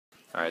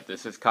Alright,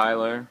 this is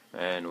Kyler,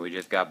 and we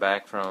just got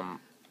back from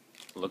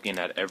looking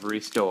at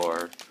every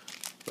store.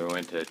 We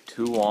went to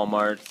 2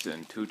 Walmarts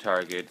and 2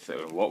 Targets.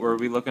 What were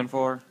we looking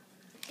for?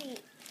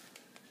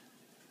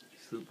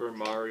 Super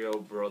Mario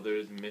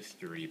Brothers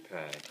mystery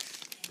packs.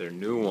 They're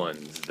new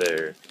ones.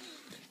 They're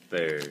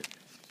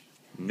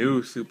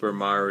new Super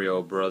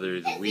Mario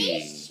Brothers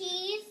Wii. Is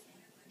cheese?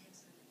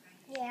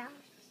 Yeah.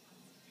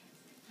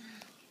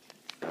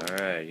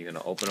 Alright, you're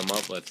gonna open them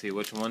up. Let's see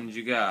which ones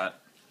you got.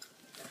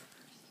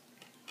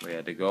 We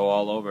had to go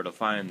all over to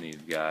find these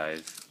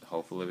guys.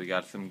 Hopefully we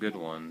got some good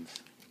ones.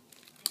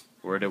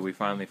 Where did we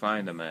finally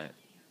find them at?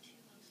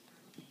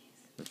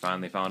 We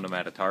finally found them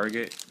at a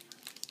Target.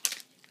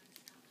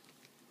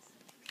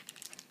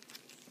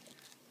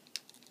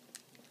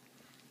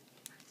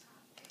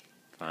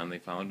 Finally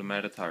found them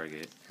at a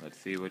Target. Let's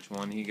see which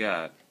one he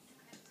got.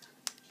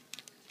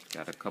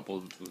 Got a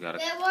couple. We got a.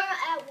 They were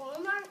at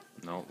Walmart?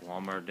 No,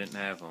 Walmart didn't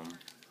have them.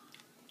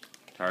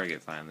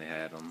 Target finally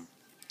had them.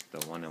 The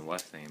one in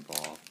West St.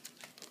 Paul.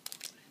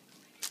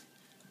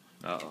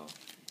 Uh-oh.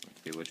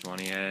 Let's see which one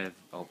he has.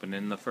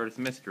 Opening the first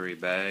mystery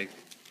bag.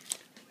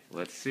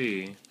 Let's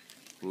see.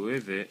 Who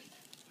is it?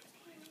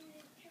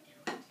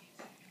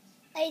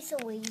 Ice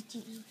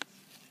Luigi.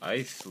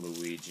 Ice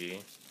Luigi.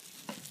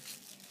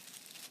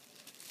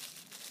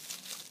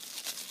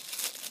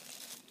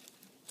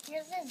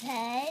 Here's his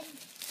head.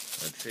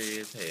 Let's see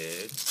his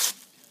head.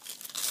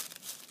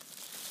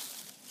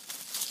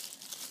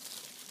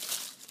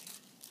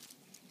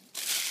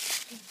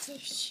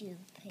 Tissue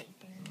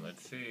paper.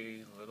 Let's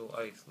see, little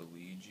Ice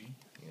Luigi.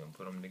 You gonna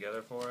put them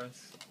together for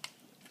us?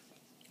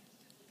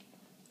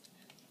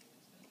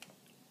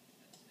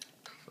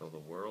 So the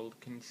world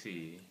can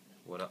see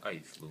what an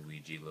Ice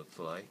Luigi looks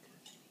like.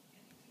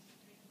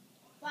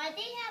 Why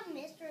they have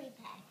mystery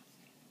packs?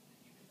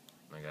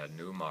 I got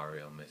new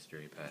Mario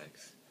mystery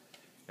packs.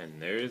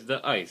 And there's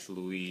the Ice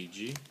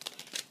Luigi.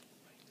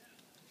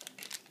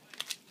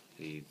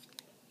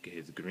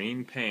 His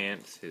green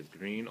pants, his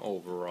green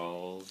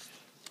overalls,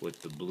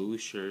 with the blue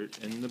shirt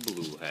and the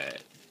blue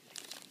hat.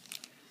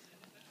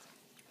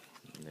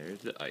 And there's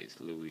the Ice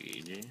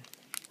Luigi.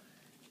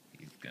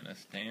 He's gonna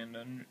stand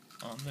on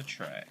the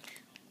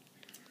track.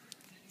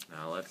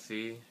 Now let's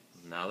see.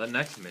 Now the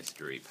next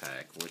mystery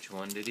pack. Which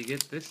one did he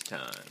get this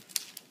time?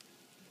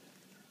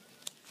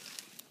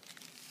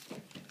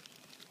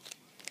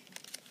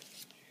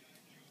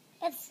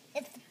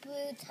 It's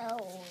Blue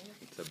Toad.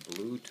 It's a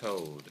blue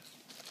toad.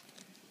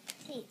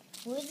 See,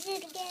 who is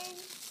it again?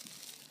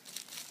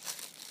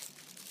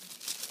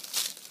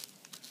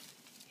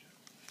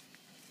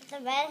 It's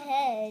a red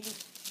head.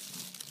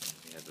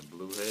 He has a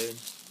blue head.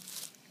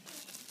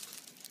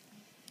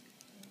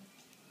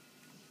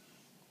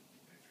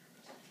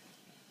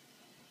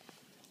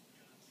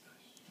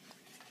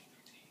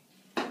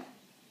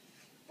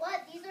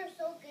 What? These are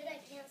so good I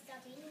can't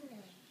stop eating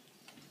them.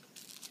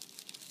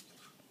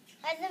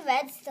 Has the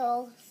red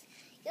stove.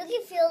 You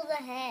can feel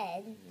the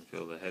head. You can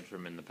feel the head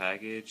from in the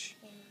package.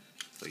 Yeah.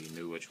 So you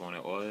knew which one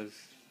it was.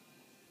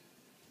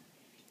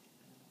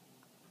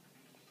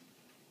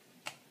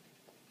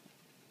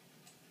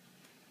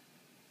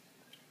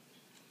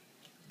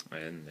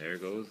 And there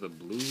goes the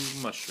blue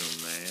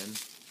mushroom man.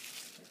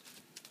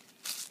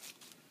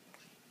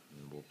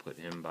 And we'll put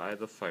him by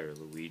the Fire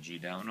Luigi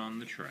down on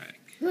the track.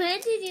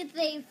 When did you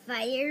say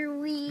Fire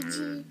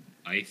Luigi? Or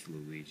Ice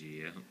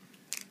Luigi, yeah.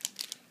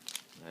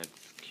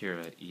 That's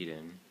Kira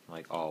Eden,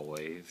 like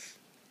always.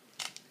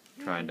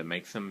 Trying to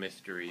make some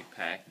mystery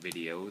pack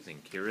videos,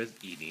 and Kira's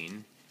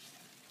eating.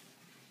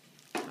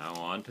 Now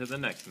on to the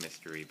next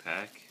mystery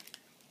pack.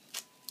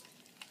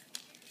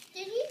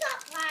 Did he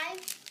got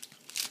 5?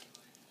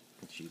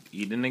 She's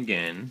eating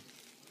again.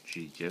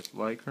 She's just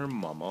like her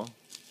mama.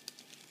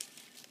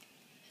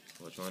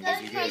 Which one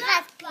did you get?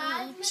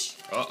 Peach.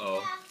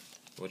 Uh-oh.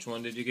 Which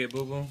one did you get,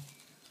 Boo Boo?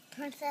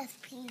 Princess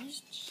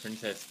Peach.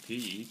 Princess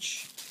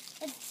Peach.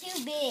 It's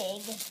too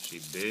big.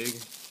 She's big.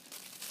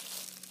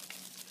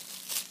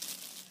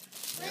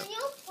 When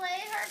you play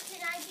her,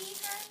 can I beat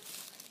her?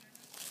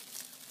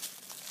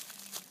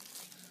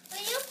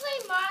 When you play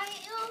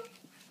Mario,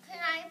 can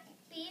I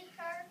beat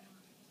her?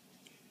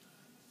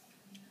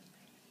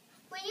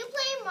 When you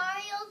play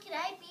Mario, can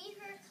I beat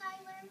her,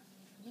 Kyler?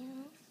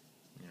 Yeah.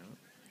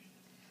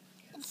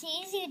 Yeah. It's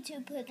easy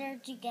to put her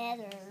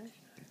together.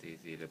 It's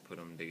easy to put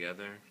them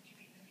together.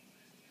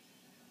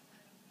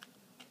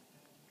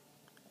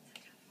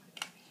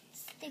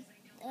 Stick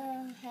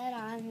the head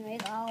on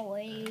like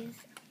always.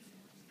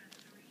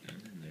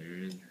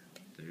 And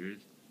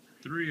there's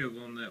 3 of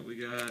them that we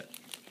got.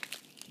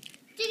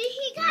 Did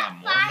he got got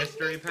more 5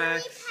 mystery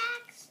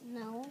packs?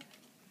 No.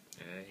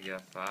 Yeah, he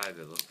got 5,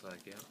 it looks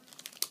like, yeah.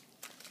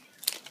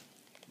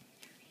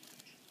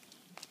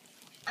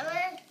 I'm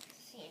gonna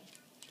see.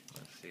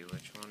 Let's see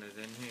which one is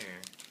in here.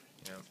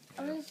 Yep.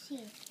 I'm yep. gonna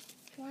see.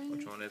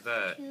 Which one is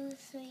that? 2,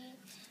 3.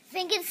 I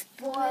think it's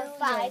 4 or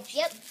 5.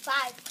 Yep,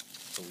 5.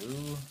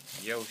 Blue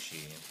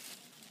Yoshi.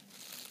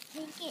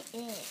 I think it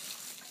is.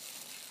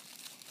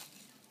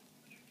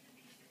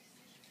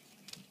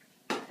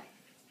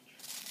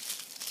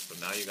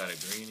 now you got a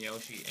green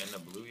Yoshi and a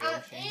blue I'm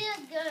Yoshi?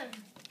 eating good.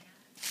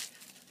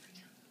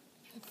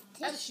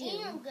 I'm Tissue.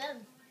 eating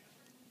good.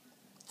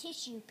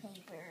 Tissue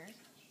paper.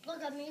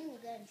 Look, I'm eating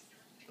good.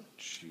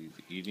 She's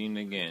eating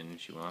again.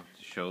 She wants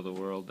to show the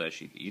world that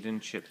she's eating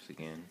chips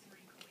again.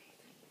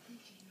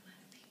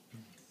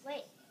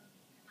 Wait,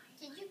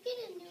 did you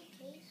get a new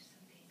case?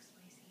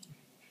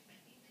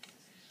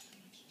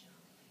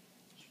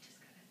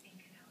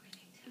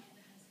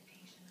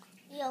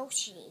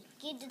 Yoshi,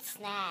 get the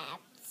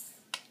snaps.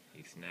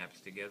 He snaps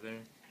together.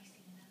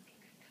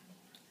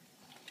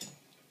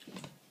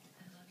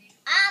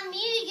 I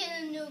need to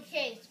get a new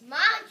case.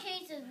 My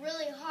case is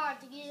really hard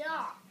to get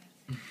off.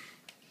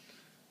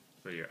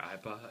 For your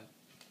iPod?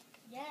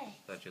 Yeah.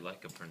 Thought you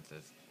like a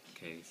princess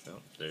case.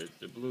 Oh, there's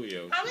the blue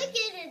Yoshi. I'm gonna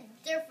get a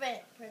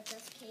different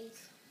princess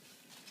case.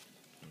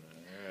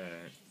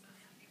 Alright.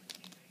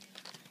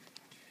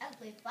 I'll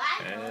play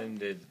 5.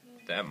 And is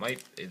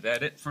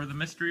that it for the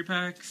mystery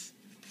packs?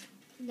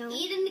 No.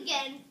 Eating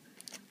again.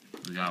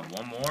 We got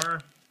one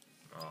more?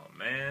 Oh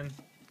man.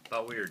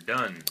 Thought we were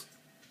done.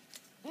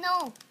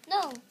 No.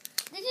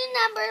 Did you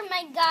remember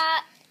my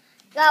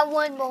got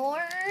one more?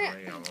 Oh,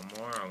 you got one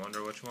more? I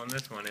wonder which one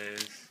this one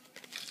is.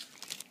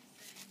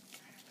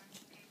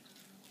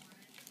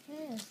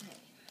 Where is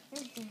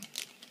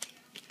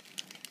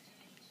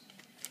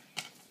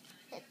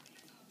it?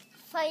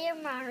 Fire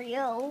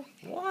Mario.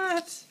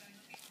 What?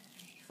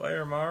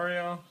 Fire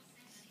Mario?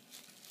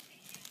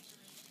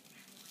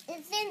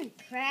 It's in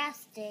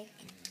plastic.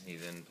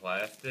 He's in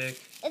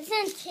plastic. It's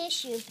in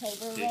tissue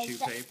paper. Tissue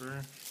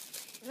paper?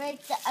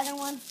 Like the other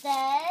one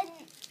said.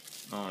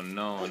 Oh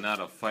no, not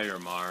a Fire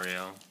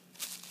Mario.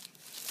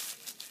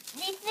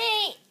 They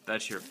say,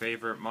 That's your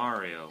favorite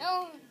Mario.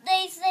 no,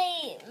 they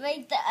say,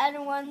 like the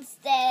other one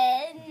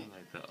said.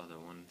 Like the other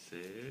one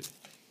said.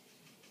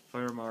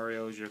 Fire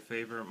Mario is your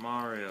favorite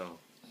Mario.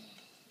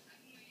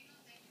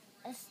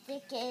 A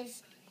stick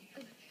is.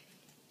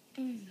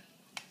 I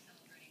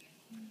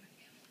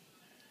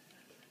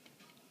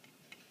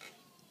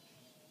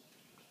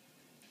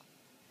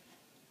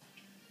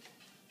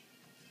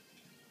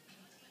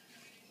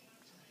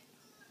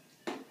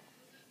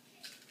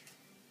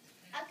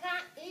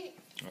can't eat.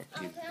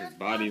 His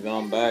body's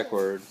on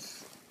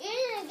backwards.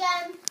 Eating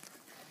again.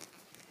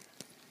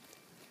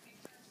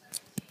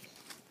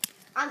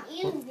 I'm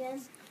eating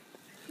again.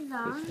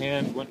 His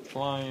hand went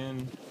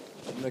flying,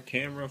 and the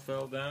camera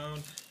fell down,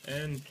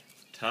 and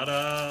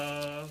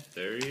ta-da!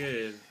 There he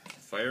is,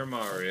 Fire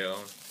Mario.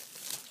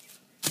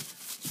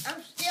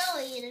 I'm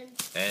still eating.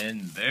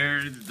 And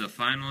there's the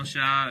final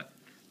shot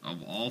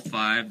of all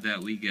 5 that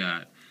we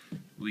got.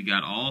 We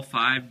got all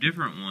 5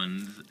 different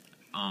ones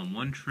on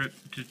one trip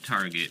to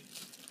Target.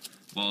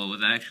 Well, it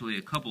was actually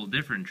a couple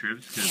different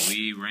trips because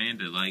we ran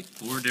to like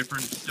 4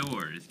 different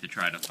stores to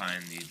try to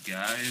find these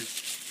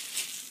guys.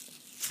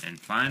 And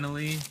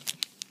finally,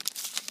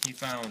 he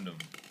found them.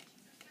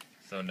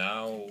 So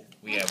now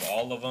we have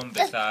all of them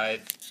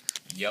besides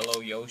Yellow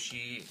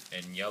Yoshi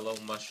and Yellow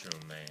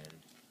Mushroom Man.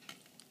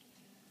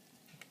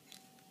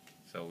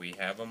 So we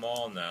have them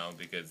all now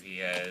because he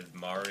has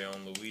Mario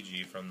and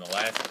Luigi from the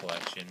last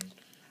collection,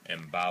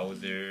 and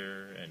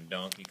Bowser and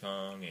Donkey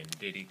Kong and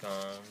Diddy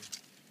Kong.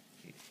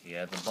 He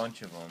has a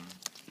bunch of them.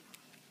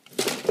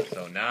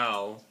 So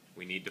now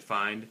we need to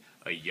find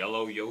a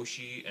Yellow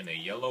Yoshi and a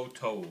Yellow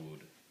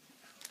Toad.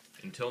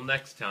 Until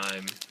next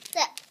time.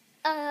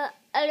 The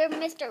other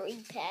mystery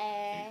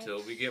pack.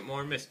 Until we get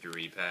more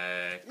mystery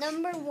packs.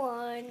 Number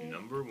 1.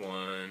 Number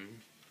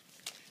 1.